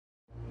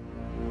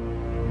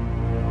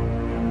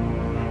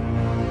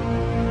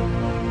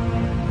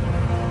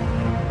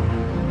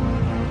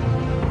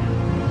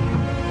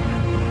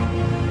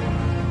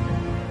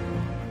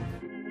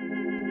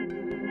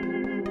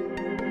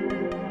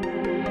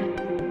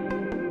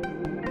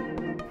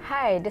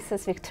Hi, this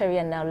is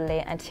Victoria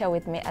Nalule, and here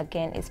with me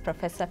again is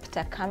Professor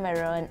Peter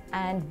Cameron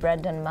and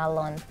Brandon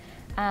Malone.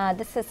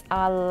 This is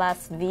our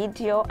last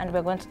video, and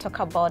we're going to talk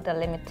about the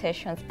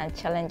limitations and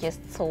challenges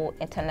to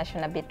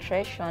international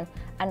arbitration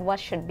and what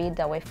should be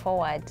the way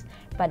forward.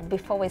 But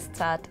before we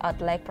start, I'd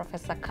like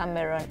Professor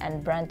Cameron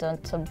and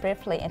Brandon to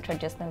briefly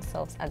introduce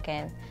themselves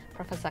again.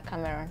 Professor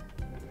Cameron.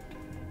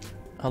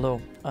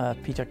 Hello,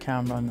 Peter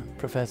Cameron,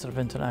 Professor of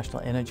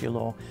International Energy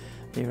Law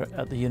here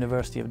at the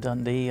University of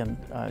Dundee and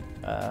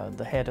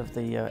the head of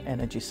the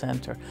Energy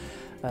Centre.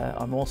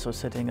 I'm also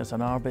sitting as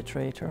an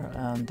arbitrator,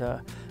 and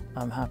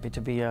I'm happy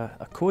to be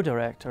a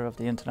co-director of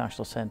the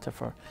International Centre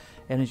for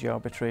Energy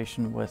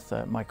Arbitration with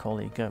my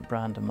colleague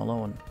Brandon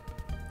Malone.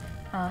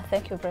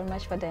 Thank you very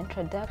much for the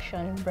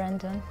introduction,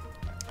 Brandon.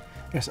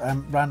 Yes,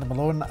 I'm Brandon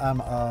Malone. I'm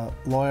a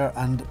lawyer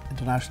and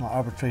international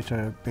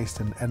arbitrator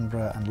based in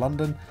Edinburgh and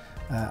London.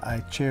 I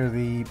chair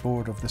the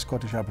board of the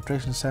Scottish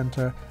Arbitration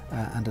Centre,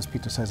 and as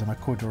Peter says, I'm a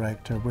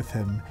co-director with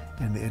him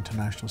in the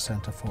International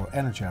Centre for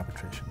Energy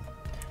Arbitration.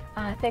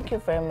 Thank you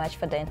very much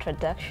for the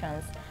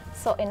introductions.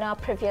 So in our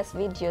previous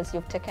videos,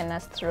 you've taken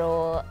us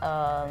through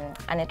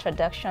an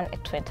introduction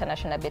to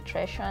international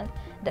arbitration,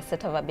 the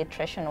set of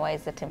arbitration, why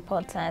is it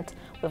important.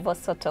 We've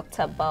also talked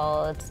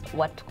about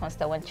what to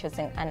consider when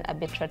choosing an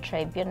arbitral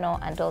tribunal,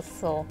 and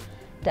also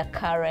the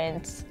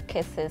current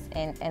cases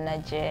in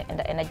the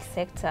energy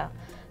sector.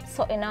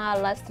 So in our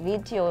last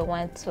video, we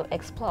want to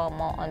explore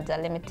more on the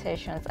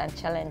limitations and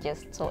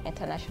challenges to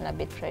international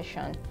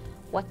arbitration.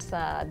 What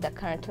are the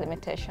current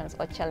limitations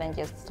or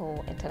challenges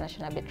to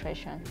international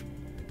arbitration?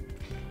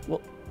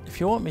 Well, if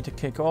you want me to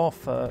kick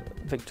off,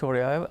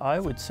 Victoria, I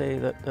would say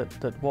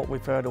that what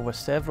we've heard over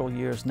several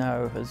years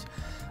now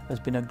has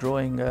been a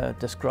growing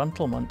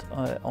disgruntlement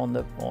on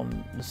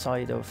the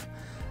side of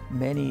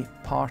many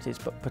parties,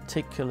 but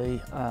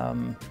particularly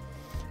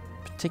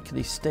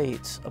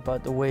states,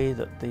 about the way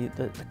that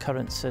the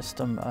current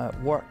system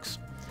works.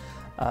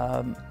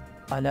 And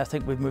I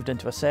think we've moved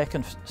into a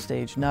second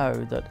stage now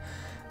that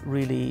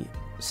really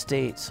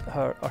states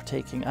are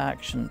taking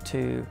action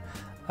to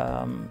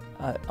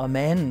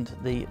amend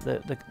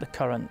the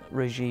current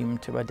regime,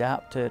 to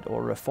adapt it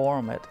or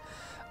reform it.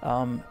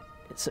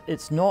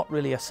 It's not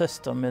really a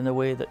system in the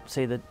way that,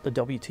 say, the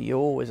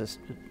WTO is a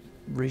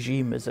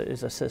regime is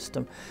a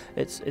system.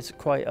 It's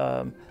quite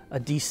a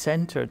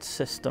decentered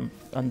system,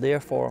 and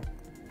therefore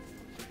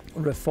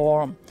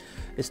reform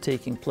is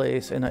taking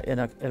place in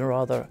a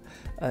rather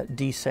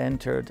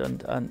decentered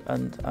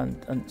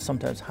and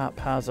sometimes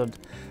haphazard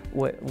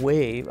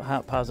way,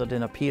 haphazard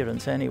in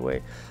appearance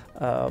anyway.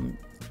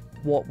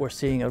 What we're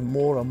seeing are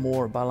more and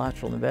more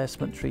bilateral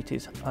investment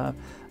treaties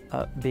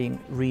being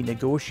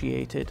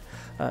renegotiated.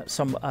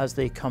 Some, as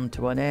they come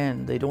to an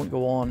end, they don't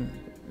go on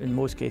in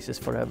most cases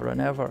forever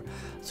and ever.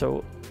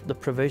 So the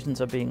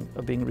provisions are being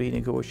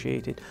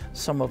renegotiated.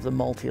 Some of the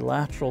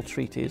multilateral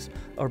treaties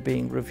are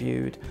being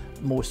reviewed.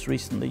 Most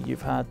recently,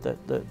 you've had the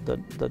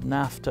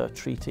NAFTA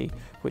treaty,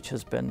 which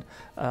has been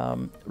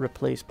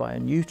replaced by a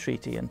new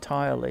treaty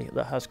entirely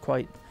that has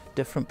quite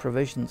different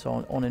provisions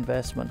on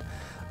investment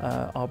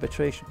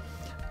arbitration.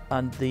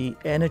 And the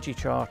Energy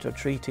Charter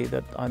Treaty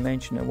that I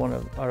mentioned in one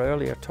of our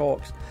earlier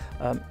talks,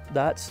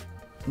 that's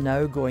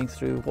now going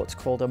through what's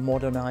called a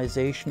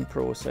modernisation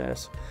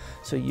process.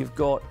 So you've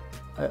got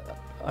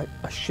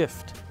a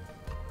shift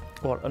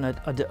or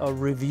a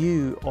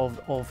review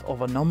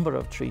of a number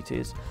of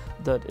treaties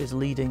that is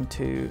leading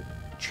to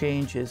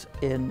changes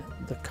in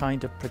the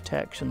kind of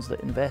protections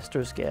that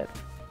investors get,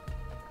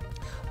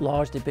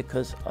 largely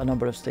because a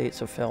number of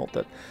states have felt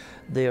that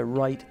their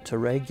right to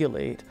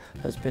regulate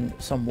has been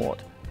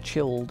somewhat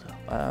chilled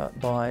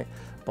by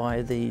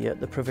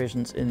the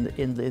provisions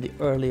in the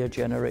earlier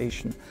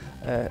generation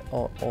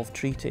of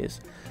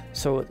treaties.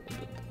 So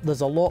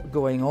there's a lot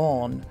going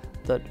on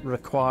that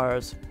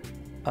requires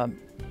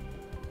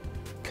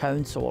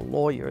counsel or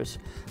lawyers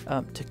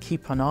to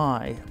keep an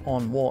eye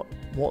on what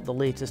the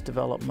latest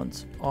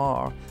developments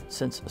are,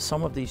 since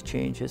some of these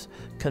changes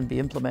can be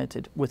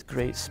implemented with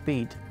great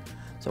speed.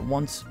 So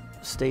once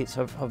states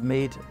have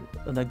made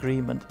an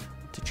agreement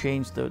to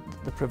change the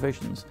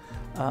provisions,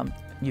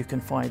 you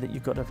can find that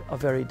you've got a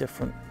very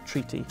different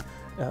treaty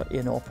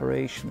in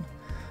operation,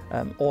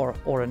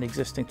 or an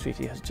existing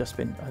treaty has just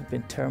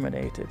been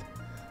terminated.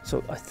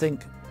 So I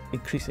think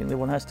increasingly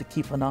one has to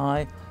keep an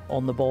eye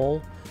on the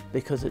ball,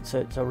 because it's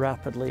a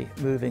rapidly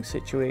moving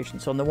situation.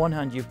 So on the one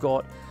hand, you've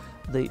got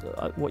the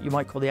what you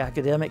might call the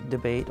academic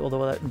debate,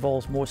 although that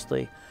involves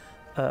mostly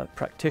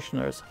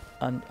practitioners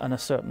and a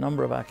certain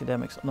number of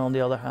academics, and on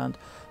the other hand,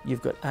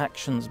 you've got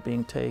actions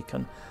being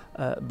taken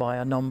by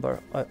a number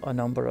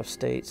of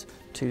states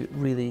to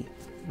really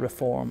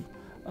reform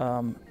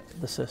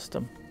the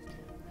system.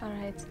 All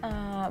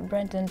right,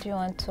 Brandon, do you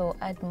want to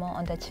add more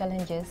on the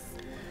challenges?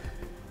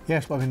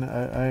 Yes, well, I mean,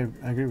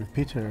 I agree with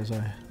Peter, as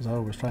I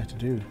always try to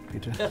do,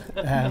 Peter.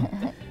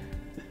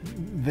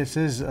 This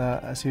is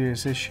a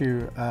serious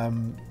issue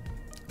and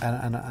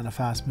a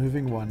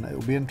fast-moving one. It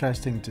will be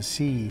interesting to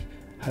see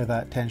how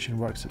that tension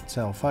works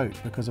itself out,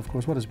 because of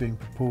course what is being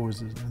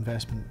proposed is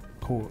investment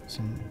courts,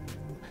 and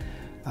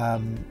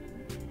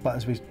But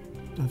as we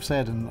have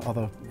said in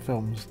other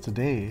films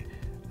today,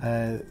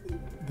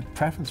 the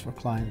preference for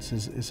clients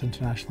is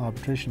international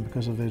arbitration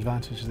because of the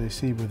advantages they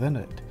see within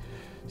it.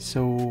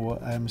 So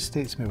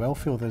states may well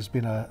feel there's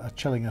been a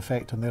chilling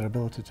effect on their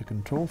ability to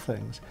control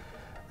things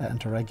and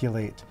to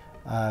regulate.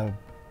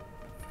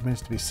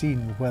 Remains to be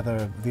seen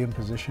whether the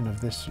imposition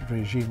of this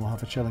regime will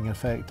have a chilling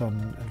effect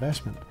on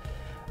investment.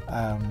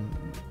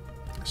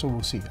 So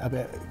we'll see.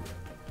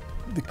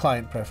 The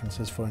client preference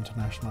is for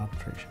international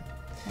arbitration.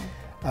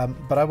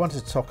 But I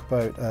wanted to talk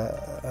about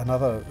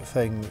another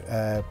thing,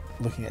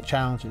 looking at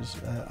challenges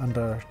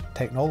under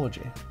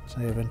technology. It's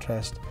an area of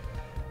interest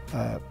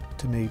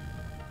to me.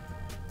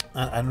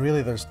 And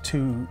really there's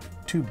two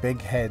big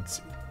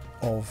heads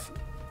of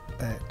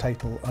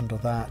title under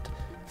that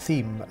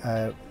theme.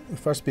 The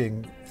first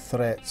being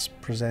threats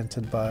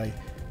presented by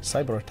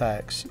cyber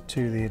attacks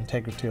to the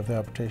integrity of the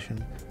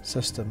arbitration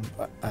system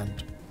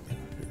and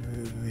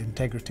the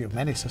integrity of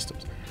many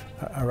systems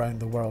around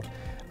the world.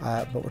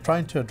 But we're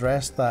trying to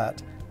address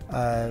that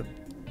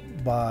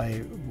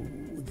by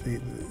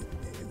the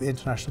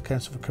International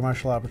Council for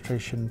Commercial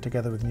Arbitration,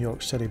 together with New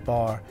York City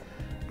Bar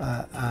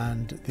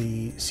and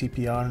the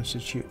CPR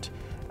Institute,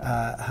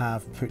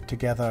 have put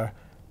together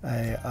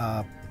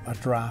a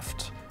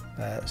draft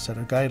set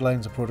of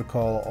guidelines, a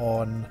protocol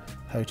on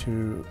how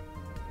to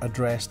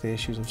address the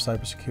issues of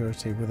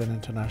cybersecurity within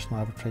international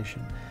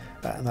arbitration.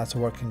 And that's a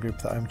working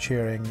group that I'm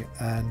chairing,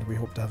 and we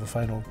hope to have a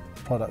final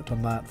product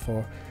on that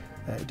for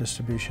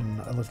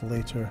distribution a little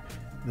later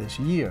this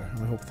year,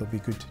 and we hope there'll be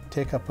good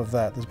take-up of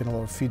that. There's been a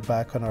lot of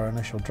feedback on our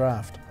initial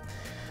draft.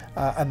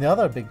 And the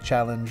other big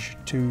challenge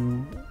to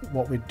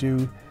what we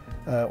do,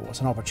 what's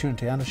an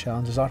opportunity and a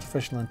challenge, is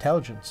artificial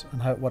intelligence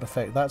and what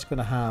effect that's going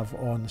to have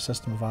on the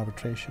system of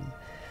arbitration.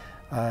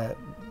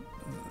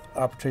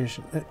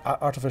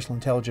 Artificial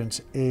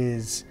intelligence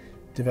is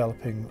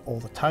developing all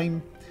the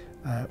time.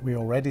 We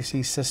already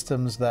see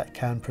systems that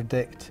can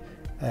predict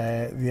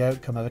the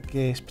outcome of a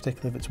case,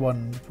 particularly if it's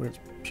one where it's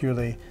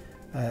purely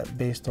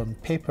based on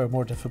paper,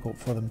 more difficult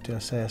for them to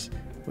assess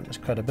witness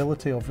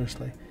credibility,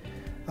 obviously.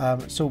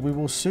 So we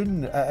will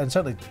soon, and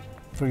certainly,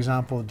 for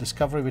example,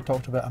 discovery, we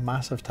talked about a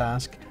massive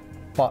task,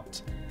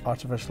 but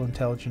artificial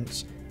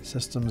intelligence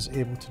systems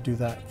able to do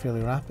that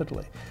fairly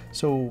rapidly.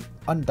 So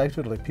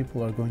undoubtedly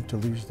people are going to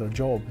lose their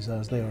jobs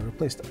as they are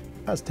replaced,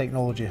 as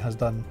technology has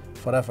done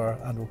forever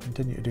and will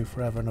continue to do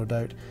forever, no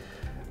doubt.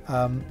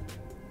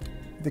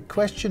 The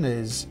question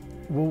is,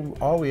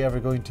 are we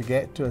ever going to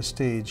get to a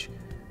stage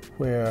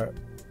where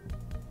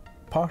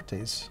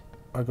parties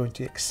are going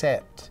to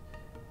accept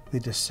the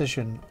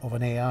decision of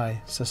an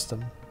AI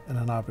system in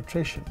an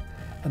arbitration?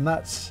 And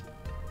that's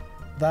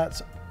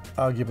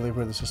arguably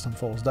where the system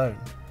falls down.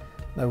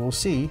 Now we'll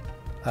see,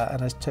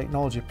 and as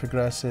technology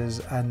progresses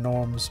and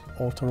norms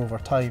alter over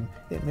time,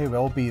 it may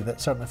well be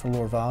that certainly for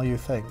lower value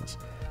things,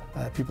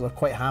 people are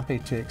quite happy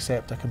to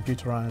accept a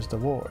computerized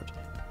award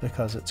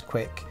because it's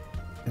quick,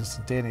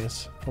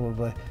 instantaneous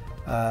probably,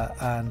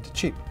 and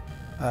cheap.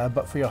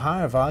 But for your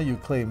higher value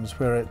claims,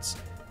 where it's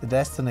the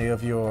destiny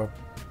of your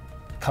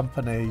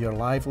company, your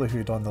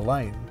livelihood on the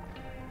line,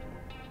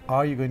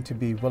 are you going to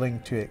be willing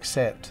to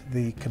accept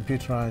the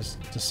computerized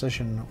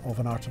decision of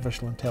an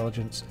artificial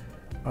intelligence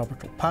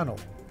arbitral panel?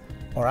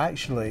 Or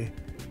actually,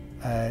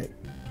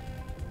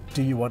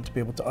 do you want to be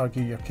able to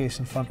argue your case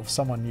in front of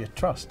someone you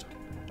trust?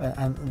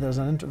 And there's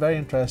a very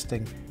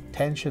interesting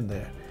tension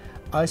there.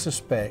 I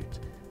suspect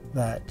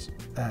that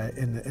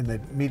in the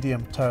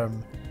medium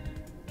term,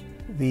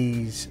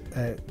 these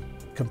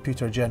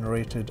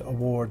computer-generated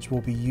awards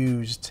will be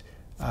used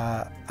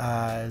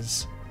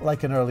as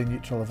like an early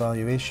neutral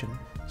evaluation,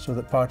 so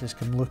that parties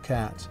can look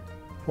at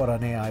what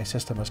an AI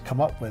system has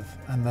come up with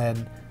and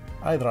then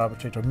either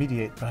arbitrate or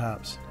mediate,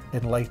 perhaps,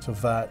 in light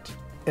of that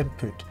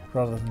input,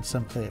 rather than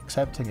simply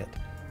accepting it.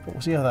 But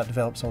we'll see how that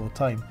develops all the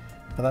time.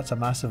 But that's a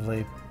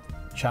massively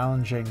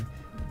challenging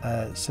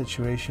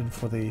situation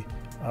for the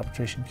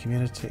arbitration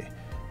community,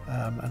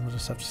 and we'll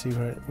just have to see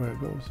where it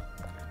goes.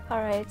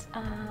 All right.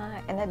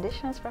 Any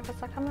additions,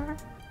 Professor Cameron?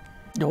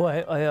 No,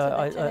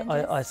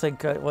 I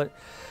think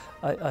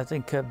I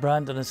think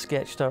Brandon has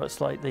sketched out a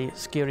slightly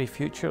scary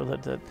future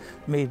that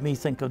made me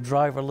think of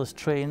driverless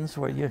trains,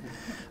 where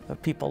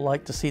people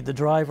like to see the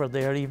driver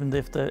there, even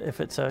if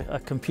it's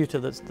a computer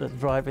that's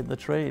driving the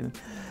train.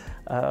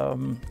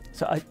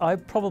 So I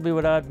probably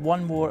would add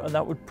one more, and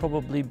that would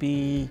probably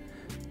be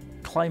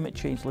climate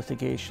change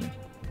litigation.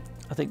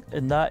 I think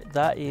in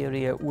that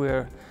area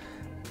where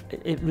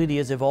it really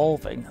is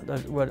evolving,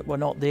 we're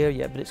not there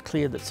yet, but it's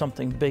clear that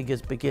something big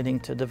is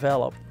beginning to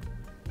develop.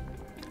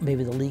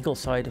 Maybe the legal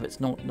side of it's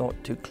not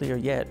too clear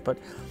yet, but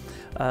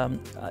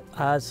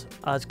as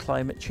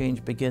climate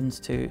change begins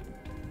to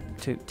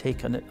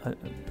take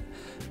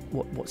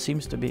what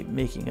seems to be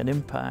making an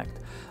impact,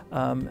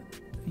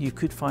 you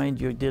could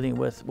find you're dealing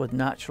with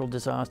natural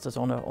disasters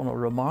on a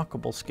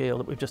remarkable scale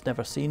that we've just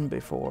never seen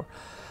before,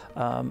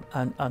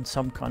 and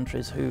some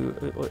countries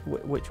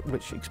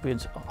which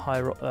experience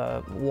high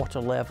water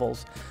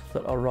levels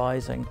that are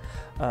rising,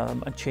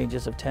 and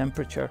changes of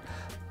temperature.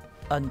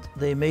 And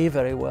they may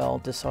very well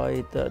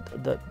decide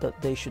that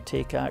they should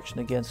take action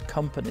against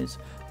companies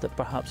that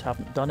perhaps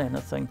haven't done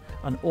anything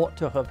and ought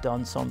to have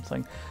done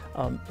something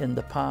in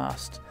the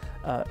past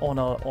on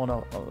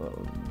a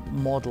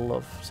model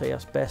of, say,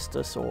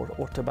 asbestos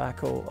or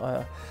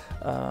tobacco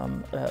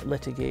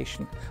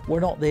litigation.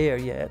 We're not there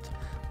yet.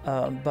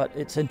 But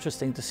it's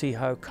interesting to see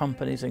how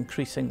companies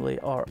increasingly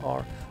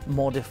are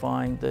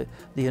modifying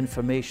the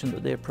information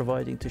that they're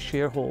providing to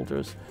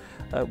shareholders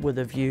with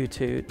a view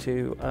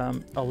to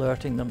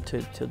alerting them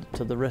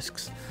to the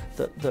risks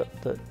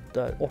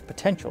or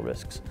potential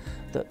risks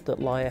that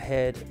lie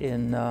ahead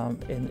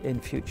in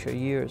future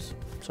years.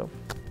 So.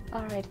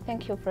 All right,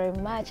 thank you very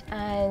much.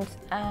 And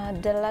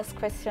the last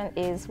question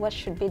is, what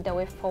should be the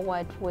way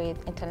forward with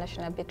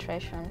international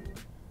arbitration?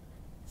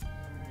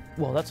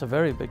 Well, that's a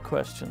very big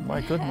question.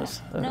 My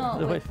goodness.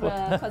 No,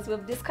 because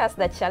we've discussed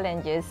the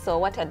challenges. So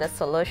what are the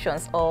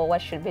solutions, or what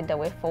should be the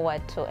way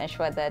forward to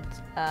ensure that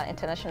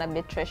international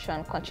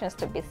arbitration continues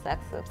to be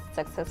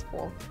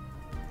successful?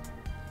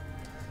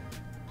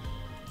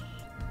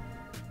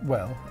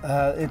 Well,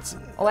 it's...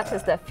 What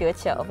is the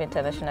future of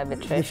international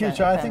arbitration? The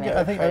future, I think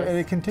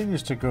it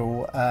continues to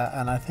grow,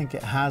 and I think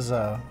it has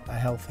a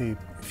healthy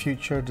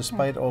future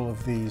despite all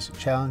of these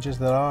challenges.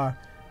 There are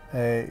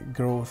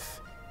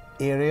growth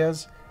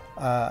areas.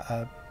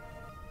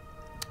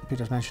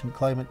 Peter's mentioned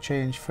climate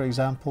change, for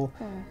example.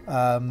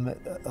 A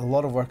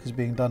lot of work is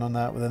being done on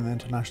that within the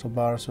International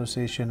Bar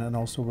Association and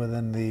also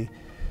within the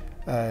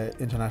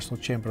International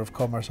Chamber of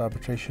Commerce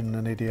Arbitration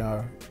and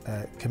ADR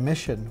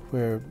Commission,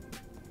 where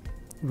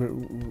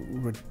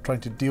we're trying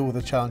to deal with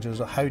the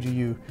challenges of how do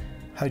you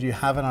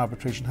have an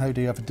arbitration, how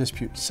do you have a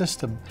dispute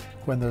system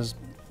when there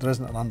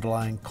isn't an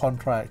underlying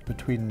contract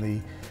between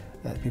the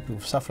people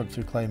who've suffered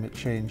through climate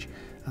change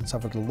and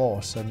suffered a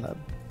loss,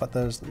 but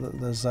there's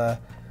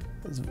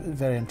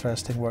very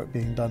interesting work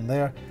being done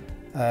there.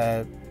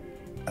 A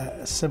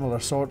similar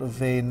sort of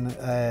vein,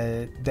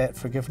 debt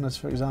forgiveness,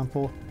 for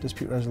example,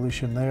 dispute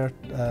resolution there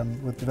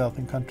with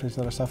developing countries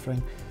that are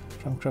suffering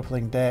from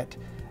crippling debt.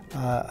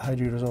 How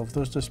do you resolve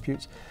those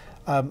disputes?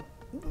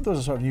 Those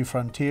are sort of new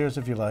frontiers,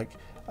 if you like.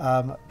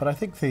 But I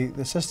think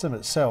the system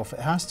itself, it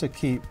has to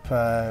keep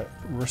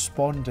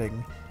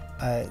responding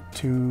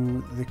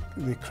to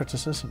the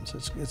criticisms.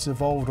 It's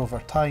evolved over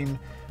time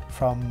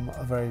from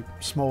a very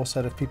small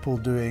set of people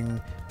doing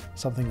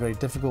something very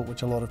difficult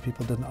which a lot of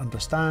people didn't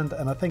understand,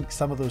 and I think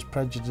some of those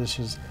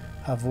prejudices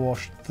have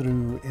washed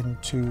through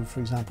into, for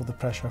example, the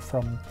pressure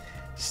from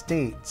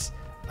states.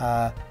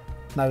 Now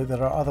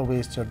there are other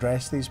ways to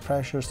address these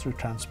pressures through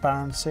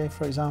transparency,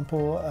 for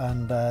example,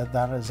 and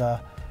that is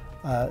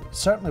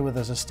certainly where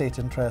there's a state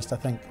interest, I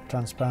think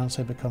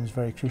transparency becomes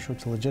very crucial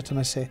to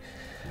legitimacy.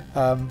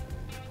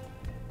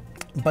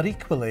 But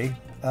equally,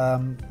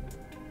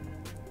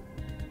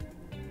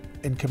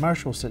 in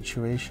commercial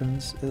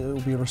situations, it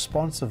will be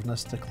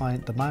responsiveness to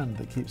client demand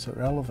that keeps it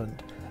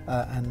relevant.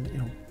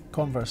 And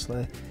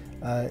conversely,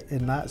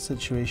 in that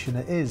situation,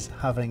 it is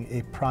having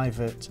a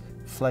private,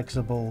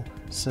 flexible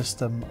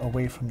system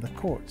away from the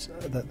courts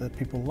that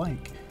people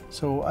like.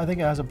 So I think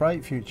it has a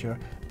bright future,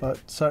 but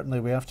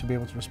certainly we have to be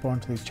able to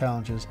respond to these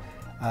challenges,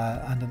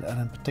 and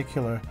in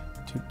particular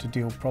to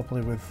deal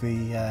properly with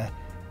the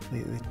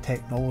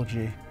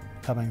technology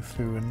coming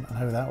through and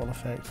how that will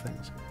affect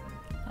things.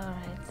 All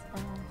right.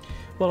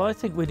 Well, I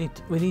think we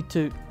need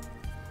to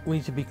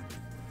be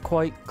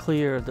quite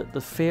clear that the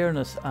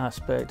fairness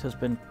aspect has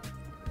been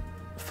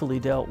fully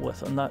dealt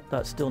with, and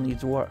that still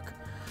needs work.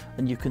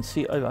 And you can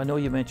see, I know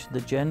you mentioned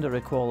the gender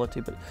equality,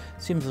 but it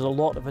seems there's a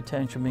lot of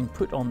attention being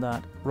put on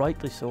that,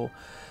 rightly so.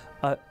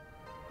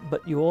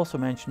 But you also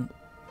mentioned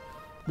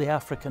the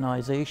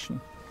Africanization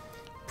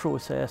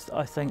process,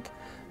 I think,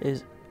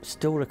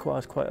 still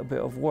requires quite a bit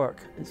of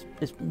work.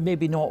 It's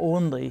maybe not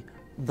only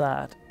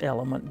that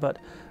element, but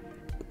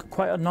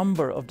quite a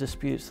number of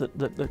disputes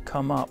that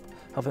come up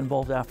have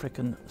involved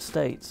African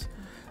states.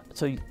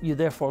 So you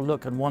therefore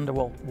look and wonder,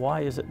 well,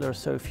 why is it there are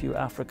so few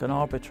African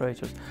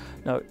arbitrators?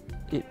 Now,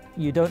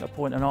 you don't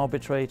appoint an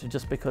arbitrator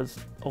just because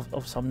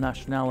of some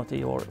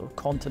nationality or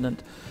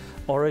continent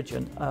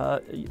origin,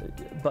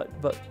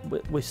 but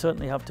we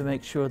certainly have to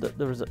make sure that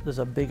there's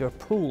a bigger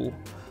pool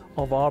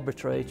of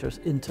arbitrators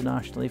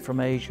internationally from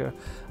Asia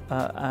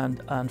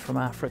and from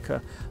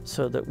Africa,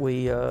 so that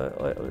we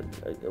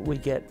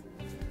get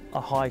a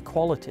high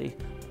quality,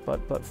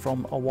 but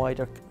from a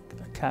wider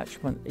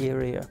catchment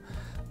area,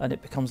 and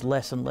it becomes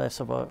less and less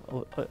of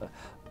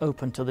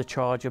open to the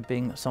charge of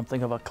being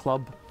something of a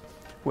club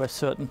where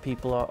certain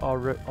people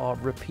are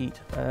repeat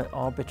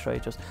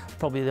arbitrators.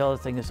 Probably the other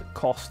thing is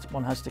cost.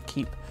 One has to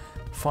keep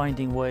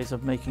finding ways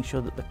of making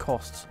sure that the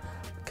costs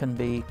can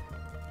be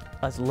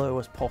as low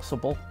as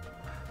possible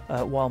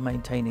while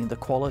maintaining the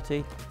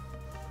quality.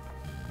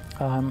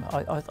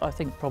 I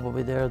think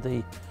probably they're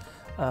the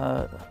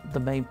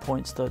main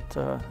points that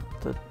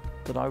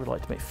I would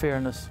like to make: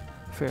 fairness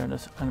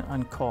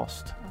and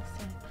cost.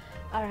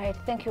 All right,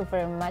 thank you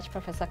very much,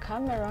 Professor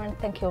Cameron.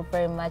 Thank you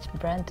very much,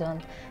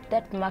 Brandon.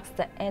 That marks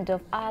the end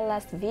of our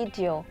last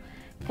video.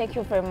 Thank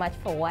you very much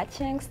for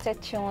watching. Stay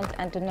tuned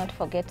and do not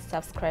forget to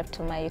subscribe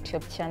to my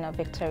YouTube channel,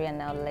 Victoria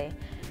Nalule.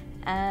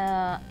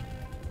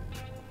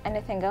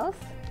 Anything else?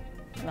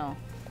 No.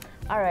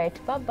 All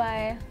right,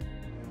 bye-bye.